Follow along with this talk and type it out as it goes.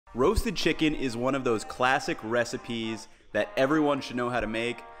Roasted chicken is one of those classic recipes that everyone should know how to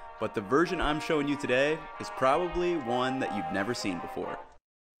make, but the version I'm showing you today is probably one that you've never seen before.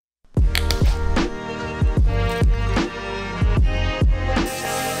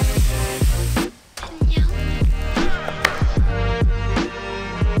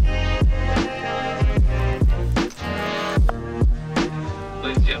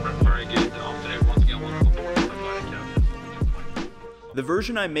 The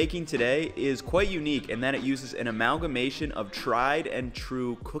version I'm making today is quite unique in that it uses an amalgamation of tried and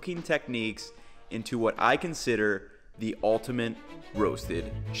true cooking techniques into what I consider the ultimate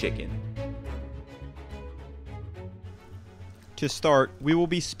roasted chicken. To start, we will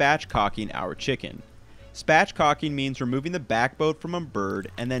be spatchcocking our chicken. Spatchcocking means removing the backbone from a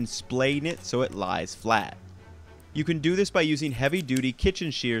bird and then splaying it so it lies flat. You can do this by using heavy-duty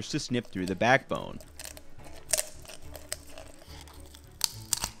kitchen shears to snip through the backbone.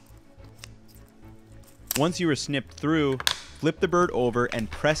 Once you are snipped through, flip the bird over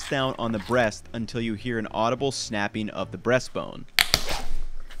and press down on the breast until you hear an audible snapping of the breastbone.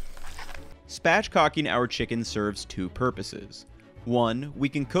 Spatchcocking our chicken serves two purposes. One, we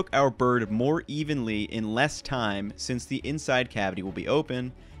can cook our bird more evenly in less time since the inside cavity will be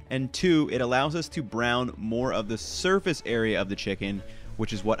open, and two, it allows us to brown more of the surface area of the chicken,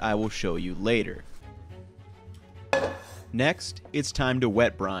 which is what I will show you later. Next, it's time to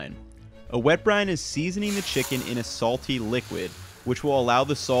wet brine. A wet brine is seasoning the chicken in a salty liquid, which will allow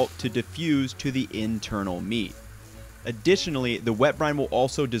the salt to diffuse to the internal meat. Additionally, the wet brine will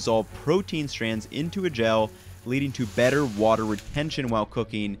also dissolve protein strands into a gel, leading to better water retention while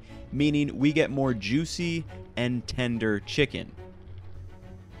cooking, meaning we get more juicy and tender chicken.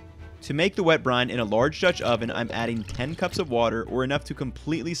 To make the wet brine in a large Dutch oven, I'm adding 10 cups of water, or enough to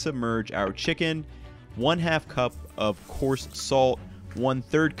completely submerge our chicken, 1/2 cup of coarse salt,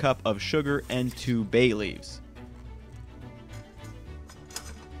 1/3 cup of sugar, and 2 bay leaves.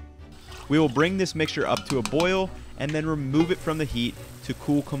 We will bring this mixture up to a boil and then remove it from the heat to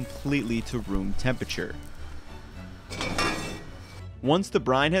cool completely to room temperature. Once the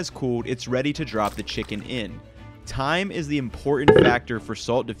brine has cooled, it's ready to drop the chicken in. Time is the important factor for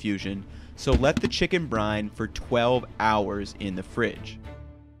salt diffusion, so let the chicken brine for 12 hours in the fridge.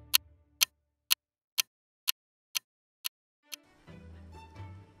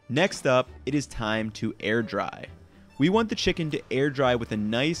 Next up, it is time to air dry. We want the chicken to air dry with a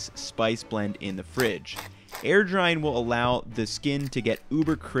nice spice blend in the fridge. Air drying will allow the skin to get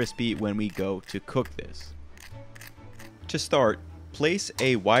uber crispy when we go to cook this. To start, place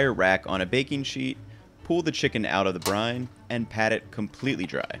a wire rack on a baking sheet, pull the chicken out of the brine, and pat it completely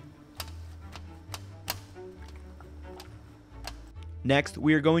dry. Next,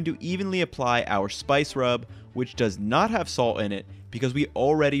 we are going to evenly apply our spice rub, which does not have salt in it because we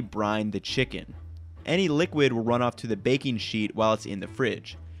already brined the chicken. Any liquid will run off to the baking sheet while it's in the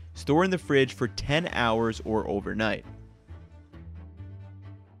fridge. Store in the fridge for 10 hours or overnight.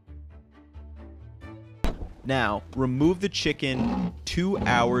 Now, remove the chicken 2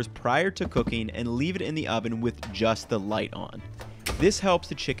 hours prior to cooking and leave it in the oven with just the light on. This helps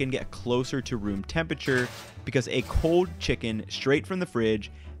the chicken get closer to room temperature because a cold chicken straight from the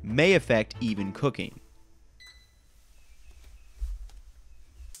fridge may affect even cooking.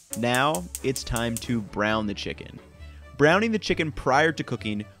 Now, it's time to brown the chicken. Browning the chicken prior to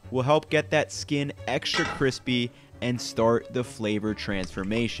cooking will help get that skin extra crispy and start the flavor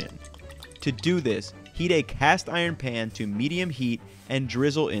transformation. To do this, heat a cast iron pan to medium heat and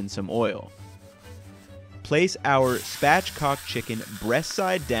drizzle in some oil. Place our spatchcock chicken breast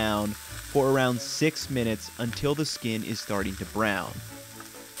side down for around 6 minutes until the skin is starting to brown.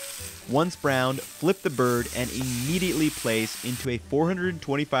 Once browned, flip the bird and immediately place into a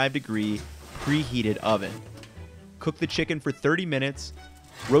 425-degree preheated oven. Cook the chicken for 30 minutes,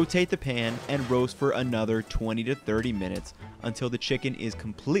 rotate the pan, and roast for another 20 to 30 minutes until the chicken is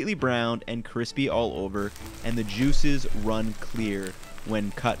completely browned and crispy all over and the juices run clear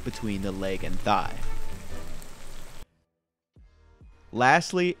when cut between the leg and thigh.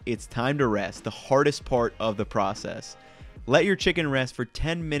 Lastly, it's time to rest, the hardest part of the process. Let your chicken rest for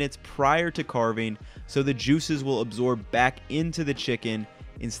 10 minutes prior to carving so the juices will absorb back into the chicken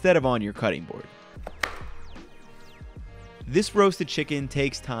instead of on your cutting board. This roasted chicken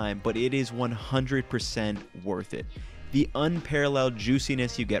takes time, but it is 100% worth it. The unparalleled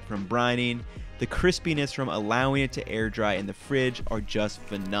juiciness you get from brining, the crispiness from allowing it to air dry in the fridge are just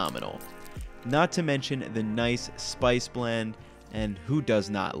phenomenal. Not to mention the nice spice blend, and who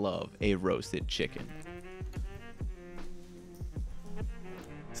does not love a roasted chicken?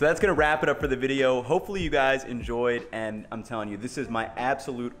 So that's gonna wrap it up for the video. Hopefully you guys enjoyed, and I'm telling you, this is my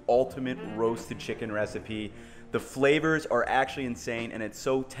absolute ultimate roasted chicken recipe. The flavors are actually insane, and it's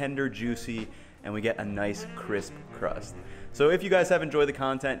so tender, juicy, and we get a nice crisp crust. So if you guys have enjoyed the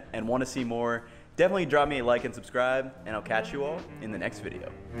content and want to see more, definitely drop me a like and subscribe, and I'll catch you all in the next video.